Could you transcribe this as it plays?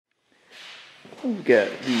We've got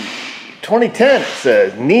the 2010, it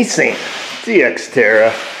says, Nissan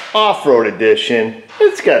Xterra Off-Road Edition.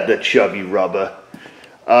 It's got the chubby rubber.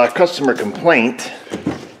 Customer complaint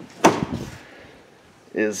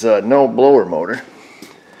is no blower motor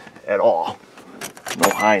at all. No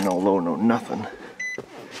high, no low, no nothing.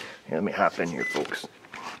 Here, let me hop in here, folks.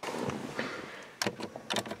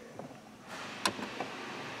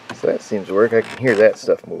 So that seems to work. I can hear that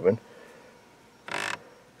stuff moving.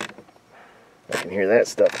 I can hear that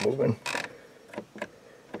stuff moving.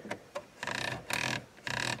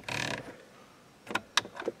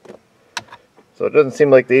 So it doesn't seem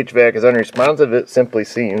like the HVAC is unresponsive. It simply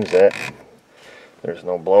seems that there's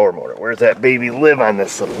no blower motor. Where's that baby live on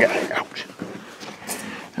this little guy? Ouch.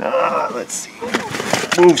 Let's see.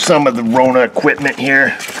 Move some of the Rona equipment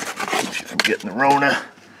here. Keep you from getting the Rona.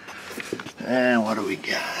 And what do we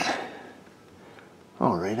got?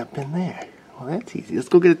 Oh, right up in there. Well, that's easy. Let's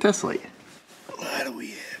go get a test light. What do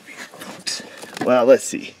we have here, folks? Well, let's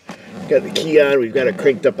see. Got the key on. We've got it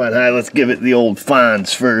cranked up on high. Let's give it the old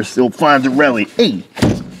Fonz first. The old Fonzarelli. Hey!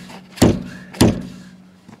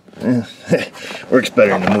 Works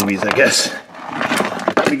better in the movies, I guess.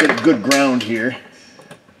 Let me get a good ground here.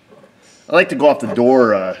 I like to go off the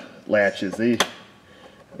door latches. They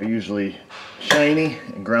are usually shiny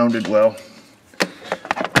and grounded well.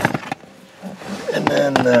 And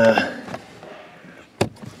then, let's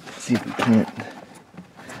see if we can't.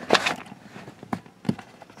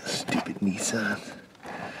 Stupid Nissan.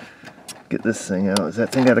 Get this thing out. Is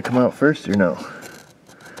that thing got to come out first or no?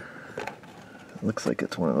 Looks like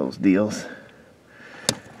it's one of those deals.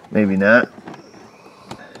 Maybe not.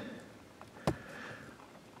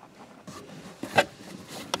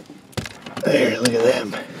 There, look at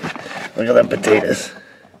them. Look at them potatoes.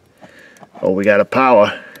 Oh, we got a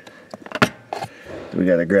power. We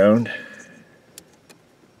got a ground.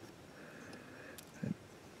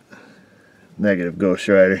 Negative, Ghost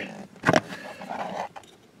Rider.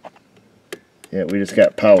 Yeah, we just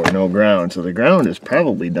got power, no ground. So the ground is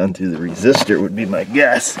probably done through the resistor, would be my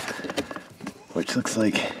guess. Which looks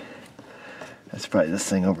like that's probably this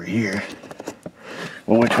thing over here.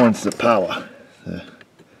 Well, which one's the power?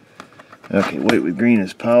 Okay, white with green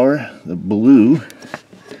is power. The blue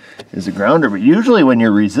is the grounder. But usually when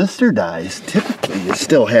your resistor dies, typically you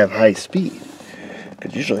still have high speed.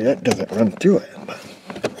 Because usually that doesn't run through it. But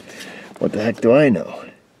what the heck do I know?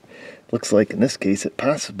 Looks like in this case it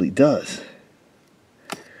possibly does.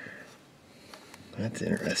 That's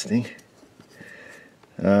interesting.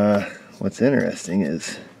 What's interesting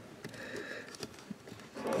is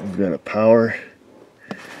we've got a power.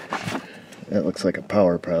 That looks like a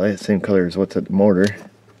power probably. The same color as what's at the motor.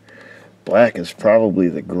 Black is probably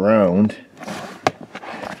the ground.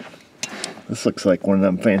 This looks like one of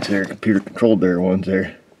them fancier computer controlled there ones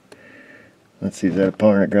there. Let's see, is that a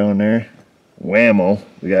power and a ground there? Whammo.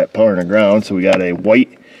 We got power and a ground. So we got a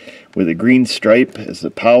white with a green stripe as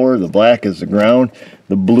the power. The black is the ground.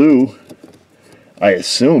 The blue, I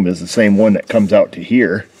assume, is the same one that comes out to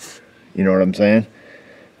here. You know what I'm saying?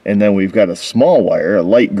 And then we've got a small wire, a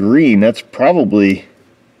light green. That's probably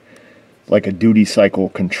like a duty cycle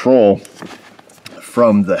control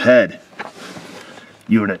from the head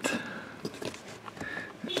unit.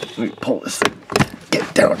 Let me pull this thing.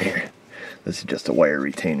 Get down here. This is just a wire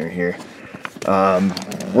retainer here.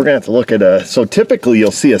 We're gonna have to look at so typically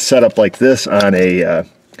you'll see a setup like this on a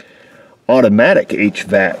automatic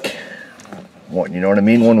HVAC one, you know what I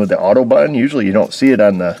mean? One with the auto button. Usually you don't see it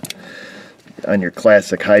on your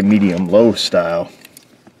classic high, medium, low style.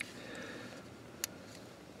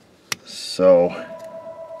 So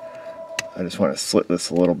I just want to slit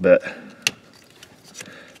this a little bit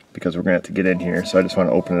because we're going to have to get in here. So I just want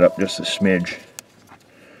to open it up just a smidge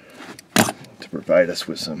to provide us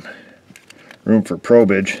with some room for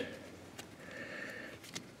probage.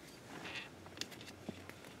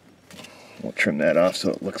 We'll trim that off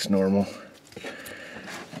so it looks normal.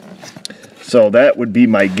 So that would be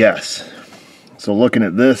my guess. So looking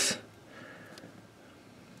at this,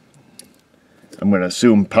 I'm going to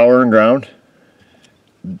assume power and ground.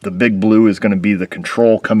 The big blue is going to be the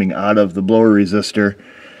control coming out of the blower resistor,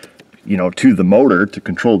 you know, to the motor, to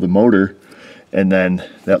control the motor. And then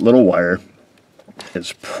that little wire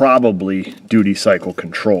is probably duty cycle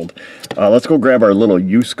controlled. Let's go grab our little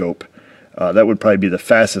U-scope. That would probably be the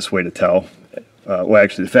fastest way to tell. Well,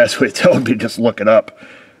 actually, the fastest way to tell would be just look it up.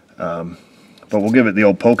 But we'll give it the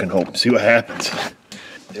old poke and hope and see what happens.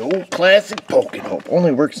 The old classic poke and hope.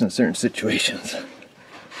 Only works in certain situations.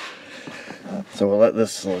 So we'll let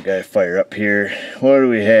this little guy fire up here. What do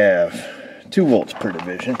we have? 2 volts per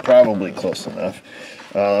division. Probably close enough.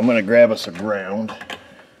 I'm going to grab us a ground.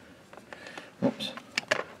 Oops.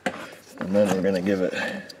 And then we're going to give it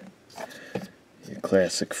your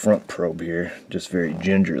classic front probe here, just very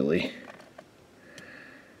gingerly.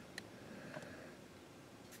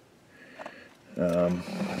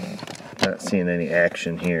 Not seeing any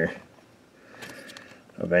action here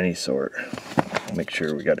of any sort. Make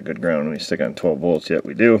sure we got a good ground when we stick on 12 volts. Yet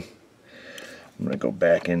we do. I'm going to go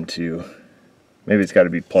back into, maybe it's got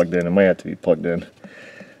to be plugged in. It might have to be plugged in.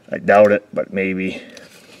 I doubt it, but maybe.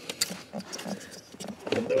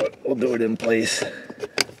 We'll do it in place.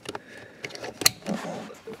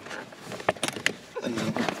 And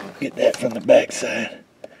then get that from the back side.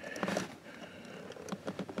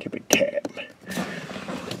 Give it a tap.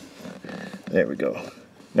 There we go.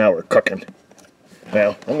 Now we're cooking.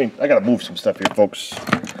 Now, I gotta move some stuff here, folks.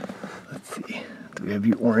 Let's see. Do we have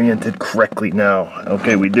you oriented correctly now?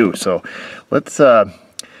 Okay, we do. So let's so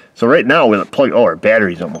right now with it plugged, oh, our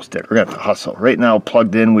battery's almost dead. We're gonna have to hustle. Right now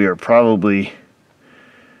plugged in, we are probably,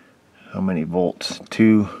 how many volts?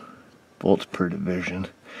 2 volts per division.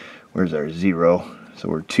 Where's our 0? So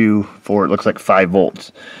we're 2, 4, it looks like 5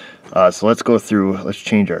 volts. So let's go through, let's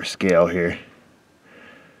change our scale here.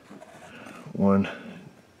 1,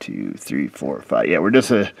 2, 3, 4, 5. Yeah, we're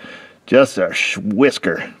just a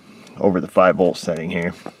whisker over the 5 volt setting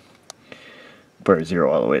here. Put our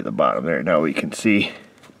 0 all the way at the bottom there. Now we can see.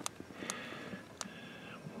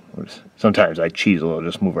 Sometimes I cheese a little,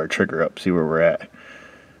 just move our trigger up, see where we're at.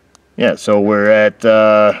 Yeah, so we're at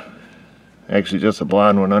actually just a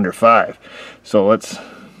blonde one under 5. So let's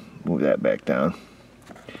move that back down.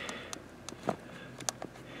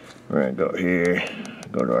 We're gonna go here,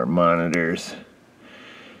 go to our monitors,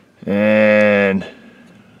 and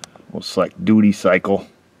we'll select duty cycle,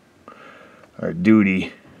 our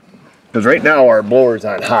duty, because right now our blower's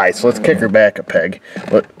on high, so let's kick her back a peg.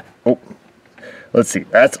 Let's see,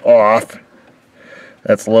 that's off,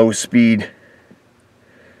 that's low speed,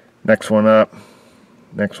 next one up,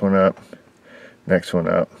 next one up, next one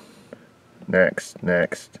up, next,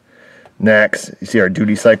 you see our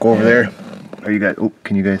duty cycle over there? Are you guys, oh,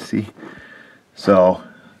 can you guys see? So,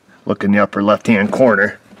 look in the upper left hand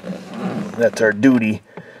corner, that's our duty,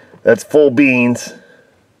 that's full beans,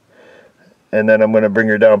 and then I'm going to bring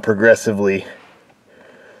her down progressively,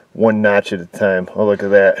 1 notch at a time. Oh, look at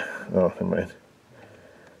that. Oh, never mind.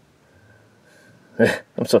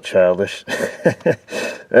 I'm so childish.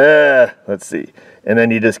 Let's see. And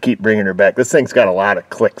then you just keep bringing her back. This thing's got a lot of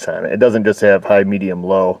clicks on it. It doesn't just have high, medium,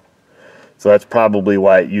 low. So that's probably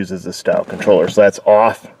why it uses the style controller. So that's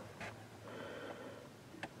off.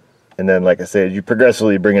 And then, like I said, as you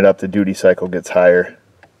progressively bring it up, the duty cycle gets higher.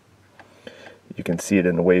 You can see it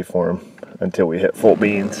in the waveform until we hit full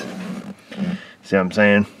beans. See what I'm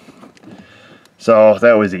saying? So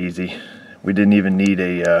that was easy. We didn't even need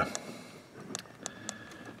a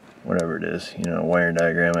whatever it is, you know, wiring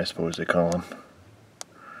diagram, I suppose they call them.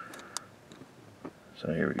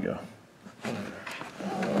 So here we go.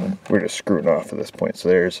 We're just screwing off at this point. So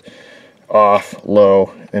there's off,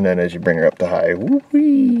 low, and then as you bring her up to high,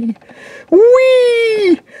 wee,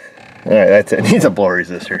 wee. All right, that's it. It needs a blower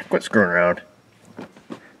resistor. Quit screwing around.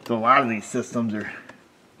 So a lot of these systems are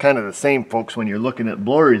kind of the same, folks. When you're looking at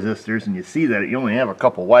blower resistors and you see that you only have a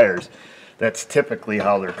couple wires, that's typically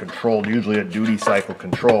how they're controlled, usually a duty cycle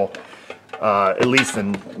control, at least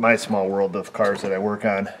in my small world of cars that I work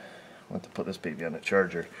on. I want to put this baby on the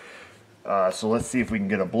charger. So let's see if we can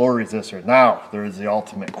get a blower resistor. Now, there is the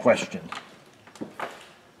ultimate question.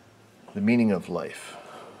 The meaning of life.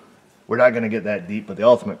 We're not going to get that deep, but the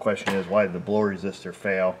ultimate question is, why did the blower resistor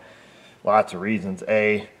fail? Lots of reasons.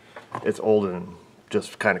 A, it's old and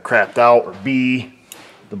just kind of crapped out. Or B,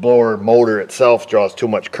 the blower motor itself draws too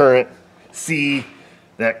much current. C,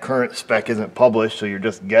 that current spec isn't published, so you're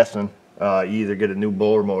just guessing. You either get a new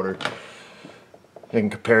blower motor, you can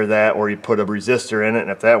compare that, or you put a resistor in it,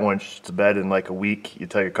 and if that one shits the bed in like a week, you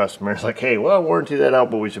tell your customers, like, hey, well, I'll warranty that out,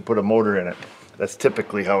 but we should put a motor in it. That's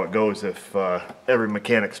typically how it goes if every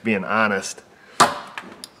mechanic's being honest.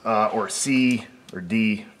 Or C or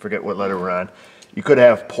D, forget what letter we're on. You could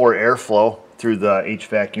have poor airflow through the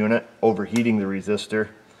HVAC unit, overheating the resistor,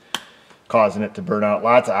 causing it to burn out.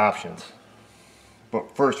 Lots of options.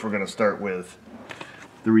 But first we're going to start with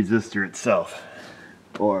the resistor itself,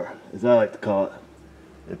 or as I like to call it,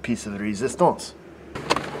 a piece of the resistance.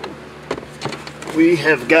 We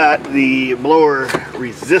have got the blower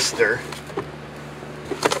resistor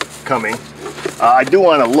coming. I do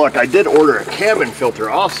want to look. I did order a cabin filter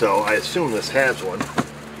also. I assume this has one.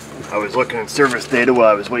 I was looking at service data while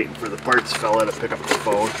I was waiting for the parts fella to pick up the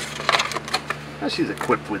phone. Now she's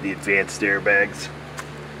equipped with the advanced airbags.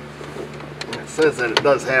 And it says that it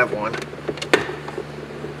does have one.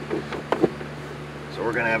 So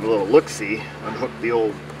we're gonna have a little look-see, unhook the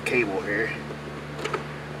old cable here.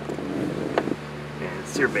 And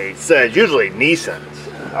survey says usually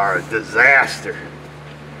Nissans are a disaster.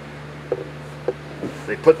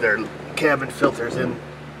 They put their cabin filters in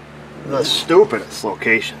the stupidest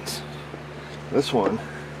locations. This one,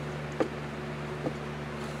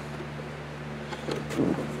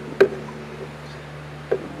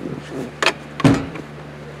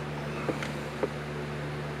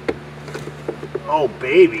 oh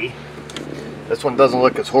baby, this one doesn't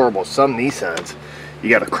look as horrible as some Nissans. You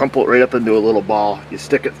got to crumple it right up into a little ball. You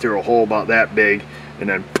stick it through a hole about that big and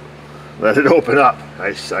then let it open up.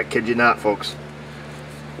 I kid you not, folks.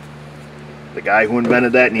 The guy who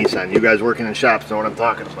invented that Nissan, you guys working in shops know what I'm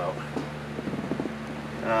talking about.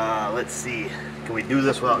 Let's see, can we do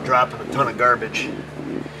this without dropping a ton of garbage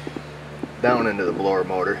down into the blower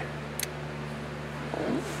motor?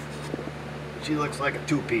 She looks like a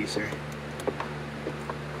two-piecer.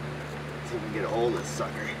 See if we can get a hold of this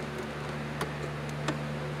sucker.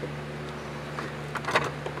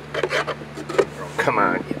 Oh, come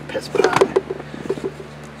on, you piss pot.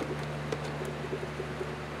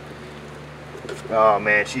 Oh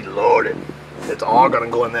man, she's loaded. It's all gonna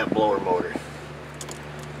go in that blower motor.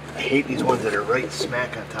 I hate these ones that are right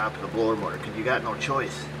smack on top of the blower motor because you got no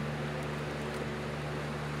choice.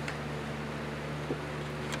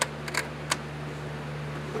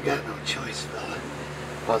 We got no choice, fella.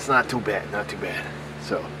 Well, it's not too bad, not too bad.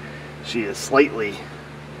 So, she is slightly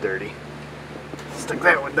dirty. Stick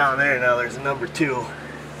that one down there. Now there's a number 2.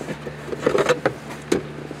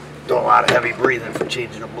 Do a lot of heavy breathing for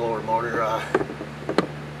changing a blower motor.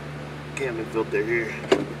 Cabin filter here.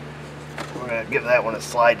 We're going to give that one a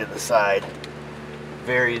slide to the side.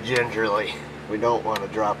 Very gingerly. We don't want to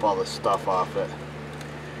drop all the stuff off it,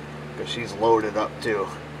 because she's loaded up too.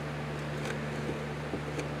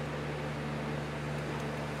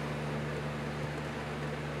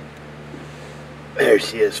 There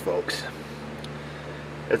she is, folks.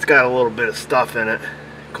 It's got a little bit of stuff in it.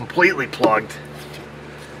 Completely plugged.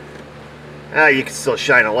 You can still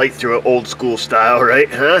shine a light through it, old school style, right?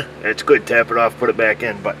 Huh? It's good. Tap it off, put it back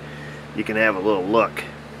in, but you can have a little look.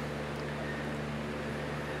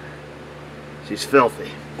 She's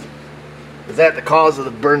filthy. Is that the cause of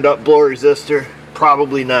the burned up blower resistor?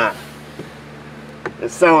 Probably not. It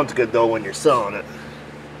sounds good though when you're selling it.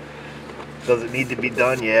 Does it need to be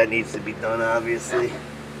done? Yeah, it needs to be done, obviously.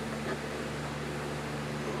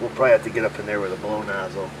 We'll probably have to get up in there with a blow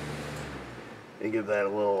nozzle and give that a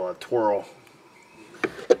little twirl.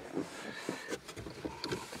 I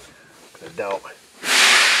doubt.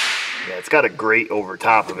 Yeah, it's got a grate over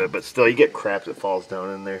top of it, but still, you get crap that falls down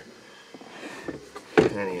in there.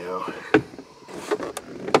 Anyhow,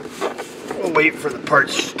 we'll wait for the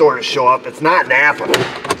parts store to show up. It's not Napa.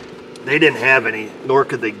 They didn't have any, nor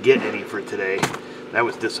could they get any for today. That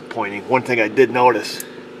was disappointing. One thing I did notice,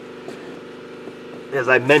 as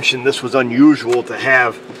I mentioned, this was unusual to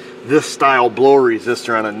have this style blower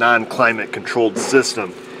resistor on a non-climate controlled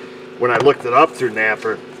system. When I looked it up through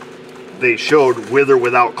Napa, they showed with or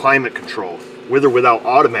without climate control, with or without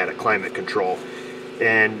automatic climate control.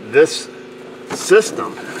 And this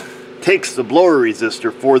system takes the blower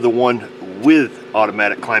resistor for the one with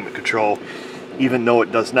automatic climate control, even though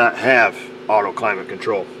it does not have auto climate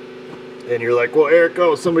control. And you're like, well, Eric,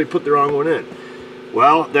 oh, somebody put the wrong one in.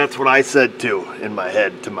 Well, that's what I said too in my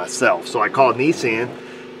head to myself. So I called Nissan,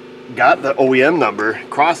 got the OEM number,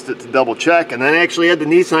 crossed it to double check, and then actually had the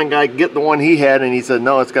Nissan guy get the one he had, and he said,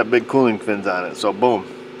 no, it's got big cooling fins on it. So boom.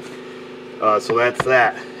 So that's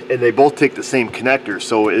that. And they both take the same connector,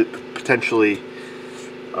 so it potentially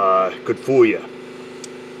could fool you.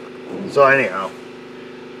 So anyhow,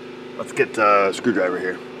 let's get a screwdriver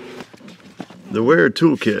here. The Wear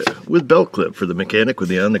Toolkit with belt clip for the mechanic with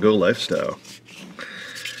the on-the-go lifestyle.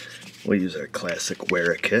 We'll use our classic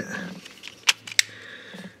Wear kit.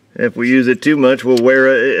 If we use it too much, we'll wear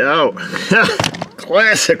it out.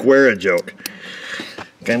 Classic Wear joke.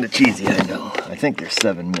 Kind of cheesy, I know. I think they're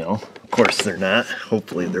 7 mil. Of course they're not.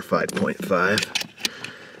 Hopefully they're 5.5.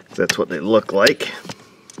 That's what they look like.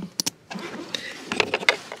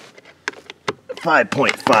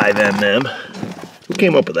 5.5 mm. Who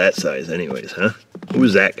came up with that size anyways, huh? Who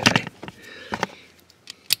was that guy?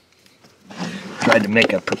 Tried to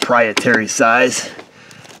make a proprietary size,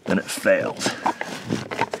 then it failed.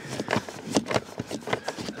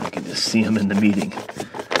 I can just see him in the meeting.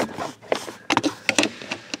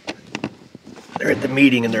 They're at the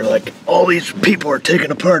meeting and they're like, all these people are taking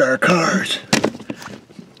apart our cars.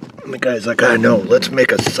 And the guy's like, I know, let's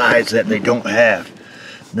make a size that they don't have.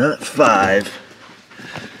 Not 5,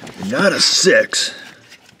 not a 6.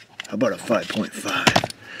 How about a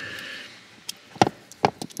 5.5?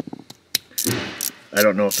 I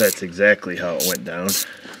don't know if that's exactly how it went down.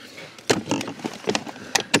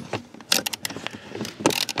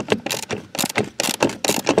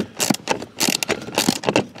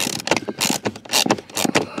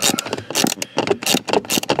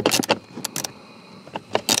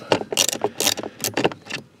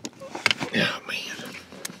 Oh man.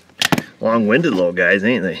 Long-winded little guys,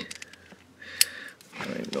 ain't they? I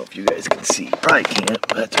don't even know if you guys can see. Probably can't,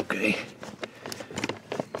 but that's okay.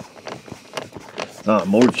 Oh, a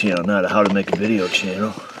motor channel, not a how to make a video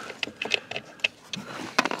channel.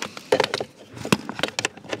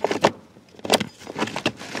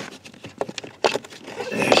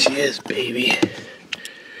 There she is, baby.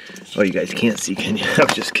 Oh, you guys can't see, can you? I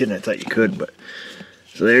was just kidding, I thought you could, but.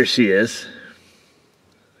 So there she is.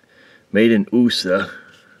 Made in USA.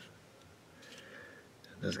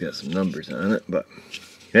 That's got some numbers on it, but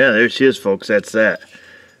yeah, there she is, folks. That's that.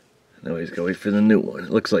 Now he's going to wait for the new one.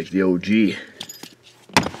 It looks like the OG.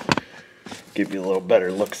 Give you a little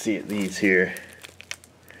better look-see at these here.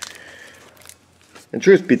 And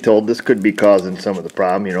truth be told, this could be causing some of the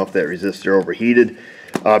problem, you know, if that resistor overheated.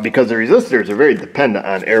 Because the resistors are very dependent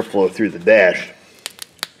on airflow through the dash.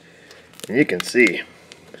 And you can see,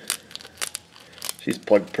 she's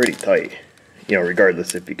plugged pretty tight. You know,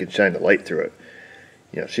 regardless if you can shine the light through it.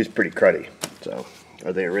 You know, she's pretty cruddy. So,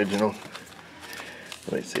 are they original?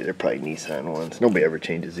 Let me see, they're probably Nissan ones. Nobody ever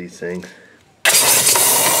changes these things.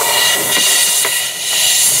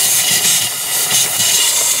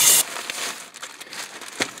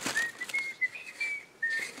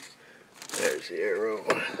 There's the arrow.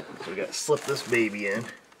 So we got to slip this baby in.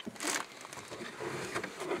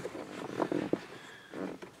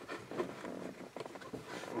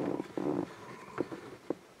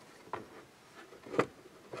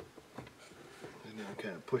 And now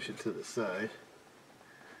kind of push it to the side.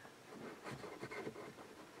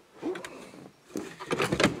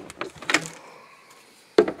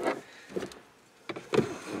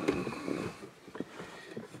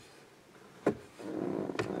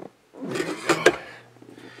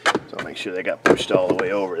 Make sure they got pushed all the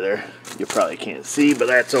way over there. You probably can't see, but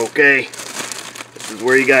that's okay. This is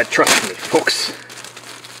where you gotta trust me, folks.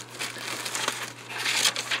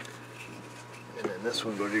 And then this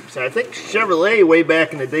one goes deep. I think Chevrolet, way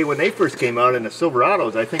back in the day when they first came out in the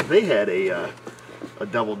Silverados, I think they had a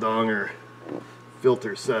double donger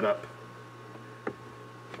filter setup.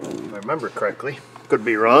 If I remember correctly. Could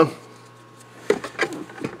be wrong.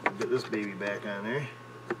 Get this baby back on there.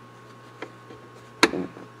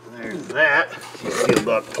 There's that. Sealed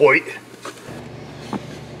up tight.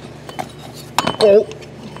 Oh!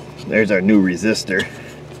 There's our new resistor.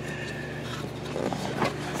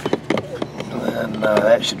 And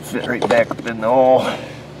that should fit right back up in the hole.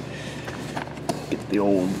 Get the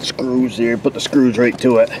old screws here. Put the screws right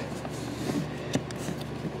to it.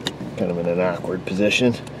 Kind of in an awkward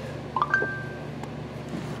position.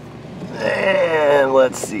 And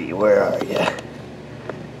let's see, where are you?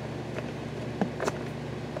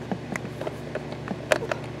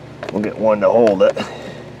 We'll get one to hold it.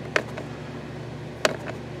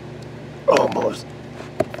 Almost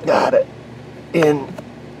got it in.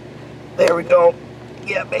 There we go.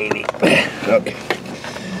 Yeah, baby. Okay.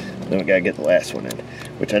 Then we gotta get the last one in,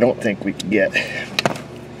 which I don't think we can get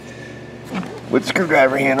with the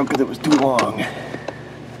screwdriver handle because it was too long.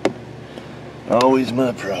 Always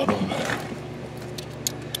my problem.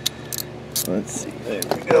 Let's see. There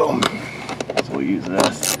we go. So we'll use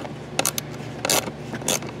this.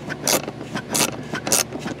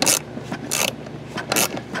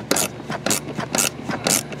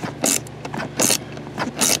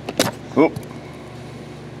 Oop.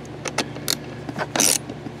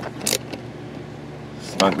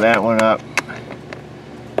 Snug that one up.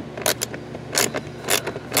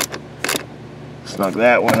 Snug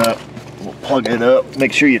that one up. We'll plug it up.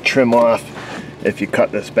 Make sure you trim off. If you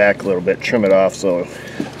cut this back a little bit, trim it off so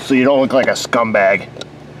you don't look like a scumbag.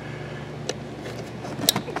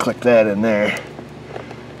 Click that in there.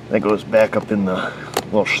 That goes back up in the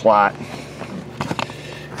little slot.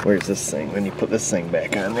 Where's this thing? When you put this thing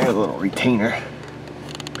back on there, a little retainer.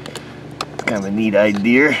 It's kind of a neat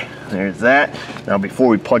idea. There's that. Now before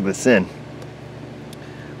we plug this in,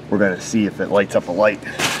 we're going to see if it lights up a light.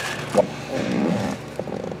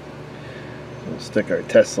 We'll stick our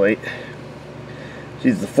test light.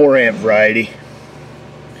 She's the 4 amp variety.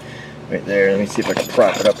 Right there. Let me see if I can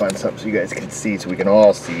prop it up on something so you guys can see, so we can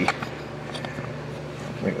all see.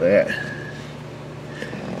 Look at that.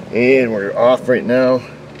 And we're off right now.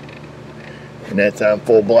 And that's on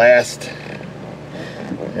full blast.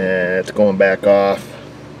 And it's going back off.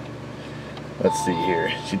 Let's see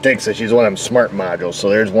here. She thinks that she's one of them smart modules. So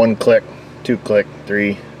there's 1 click, 2 click,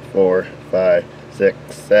 3, 4, 5,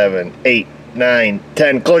 6, 7, 8, 9,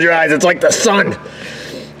 10. Close your eyes, it's like the sun.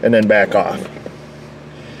 And then back off.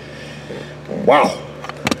 Wow.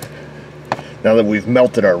 Now that we've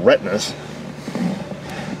melted our retinas,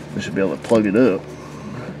 we should be able to plug it up.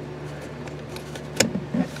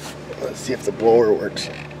 Let's see if the blower works.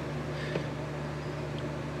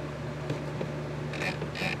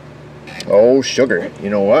 Oh, sugar. You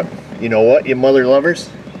know what? You know what, you mother lovers?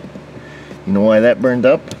 You know why that burned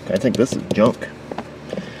up? I think this is junk.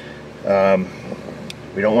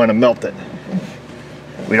 We don't want to melt it.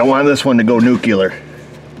 We don't want this one to go nuclear.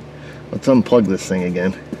 Let's unplug this thing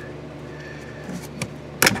again.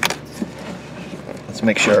 Let's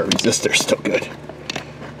make sure our resistor's still good.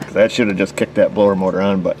 That should have just kicked that blower motor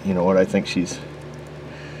on, but you know what? I think she's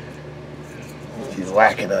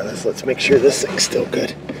lacking on us. Let's make sure this thing's still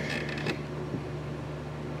good.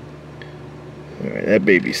 Alright, that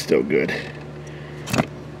baby's still good.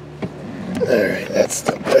 Alright, that's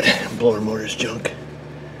still good. Blower motor's junk.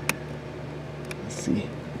 Let's see.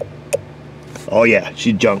 Oh yeah,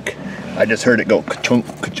 she's junk. I just heard it go ka-chunk,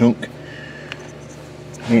 ka-chunk.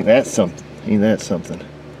 Ain't that something? Ain't that something?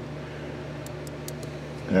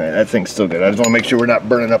 Alright, that thing's still good. I just want to make sure we're not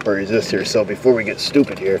burning up our resistor. So before we get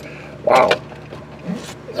stupid here, wow,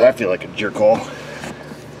 I feel like a jerk-hole.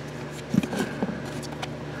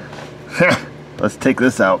 Let's take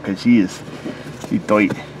this out because she's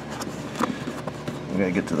tight. We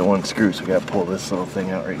gotta get to the one screw, so we gotta pull this little thing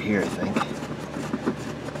out right here, I think.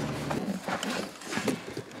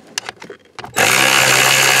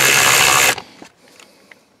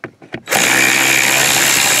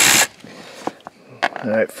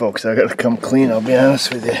 Alright folks, I gotta come clean, I'll be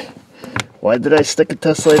honest with you. Why did I stick a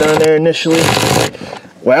test light on there initially?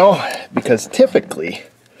 Well, because typically,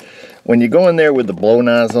 when you go in there with the blow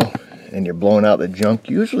nozzle and you're blowing out the junk,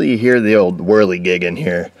 usually you hear the old whirligig in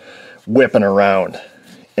here whipping around.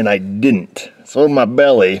 And I didn't. So in my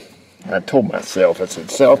belly, I told myself, I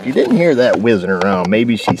said, Self, you didn't hear that whizzing around.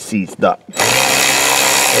 Maybe she seized up.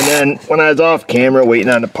 And then when I was off camera waiting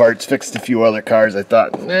on the parts, fixed a few other cars, I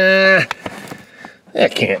thought, nah,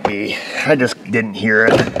 that can't be. I just didn't hear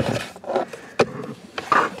it.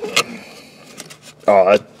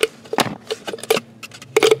 Oh,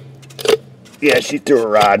 yeah, she threw a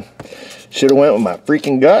rod. Should have went with my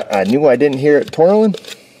freaking gut. I knew I didn't hear it twirling.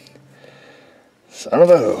 Son of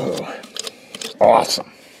a hoo-hoo. Awesome.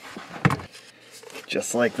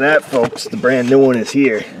 Just like that, folks, the brand new one is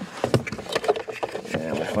here.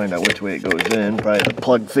 And we'll find out which way it goes in. Probably the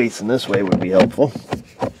plug facing this way would be helpful.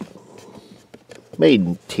 Made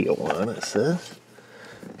in Tijuana, it says.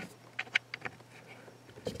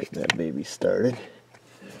 Let's get that baby started.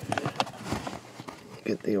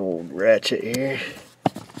 Get the old ratchet here.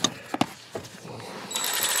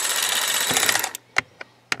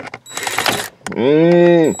 I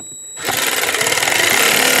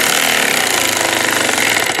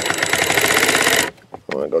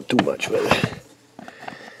don't want to go too much with it.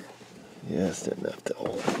 Just enough to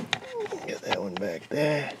hold. Get that one back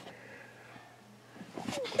there.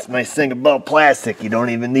 It's a nice thing about plastic. You don't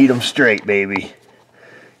even need them straight, baby.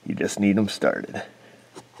 You just need them started.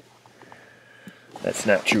 That's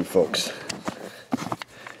not true, folks.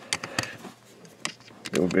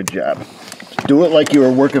 Do a good job. Do it like you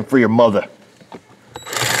were working for your mother.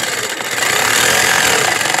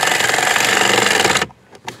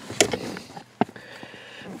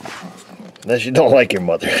 Unless you don't like your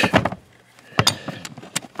mother.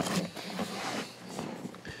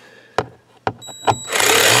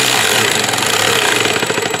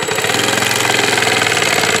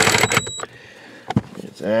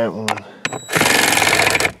 There's that one.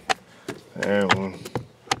 That one.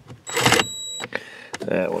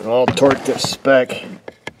 That one. All torqued to spec.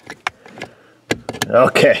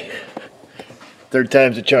 Okay. Third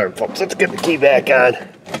time's a charm, folks. Let's get the key back on.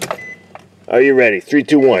 Are you ready? 3,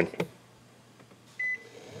 2, 1.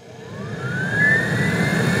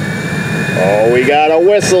 Oh, we got a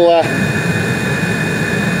whistle.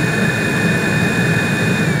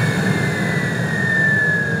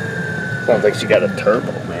 Sounds like she got a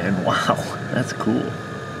turbo, man. Wow, that's cool.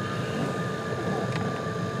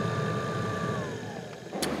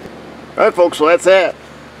 Alright folks, so that's that.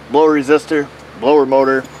 Blower resistor, blower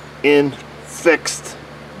motor, in, fixed,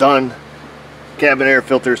 done. Cabin air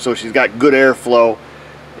filter, so she's got good airflow.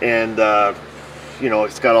 And you know,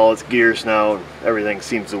 it's got all its gears now and everything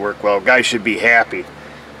seems to work well. Guys should be happy.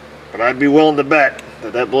 But I'd be willing to bet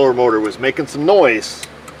that that blower motor was making some noise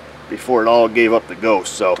before it all gave up the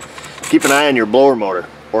ghost. So keep an eye on your blower motor.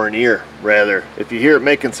 or an ear rather. If you hear it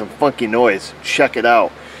making some funky noise, check it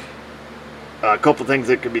out. A couple things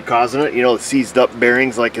that could be causing it, you know, the seized up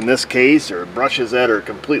bearings like in this case, or brushes that are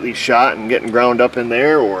completely shot and getting ground up in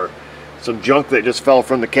there, or some junk that just fell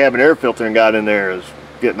from the cabin air filter and got in there is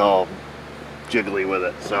getting all jiggly with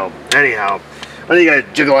it. So anyhow, I think you guys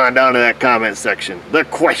jiggle on down to that comment section. The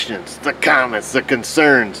questions, the comments, the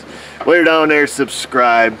concerns. While you're down there,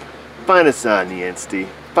 subscribe. Find us on the Insta.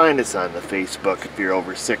 Find us on the Facebook if you're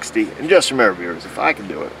over 60. And just remember, viewers, if I can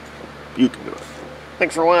do it, you can do it.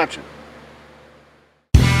 Thanks for watching.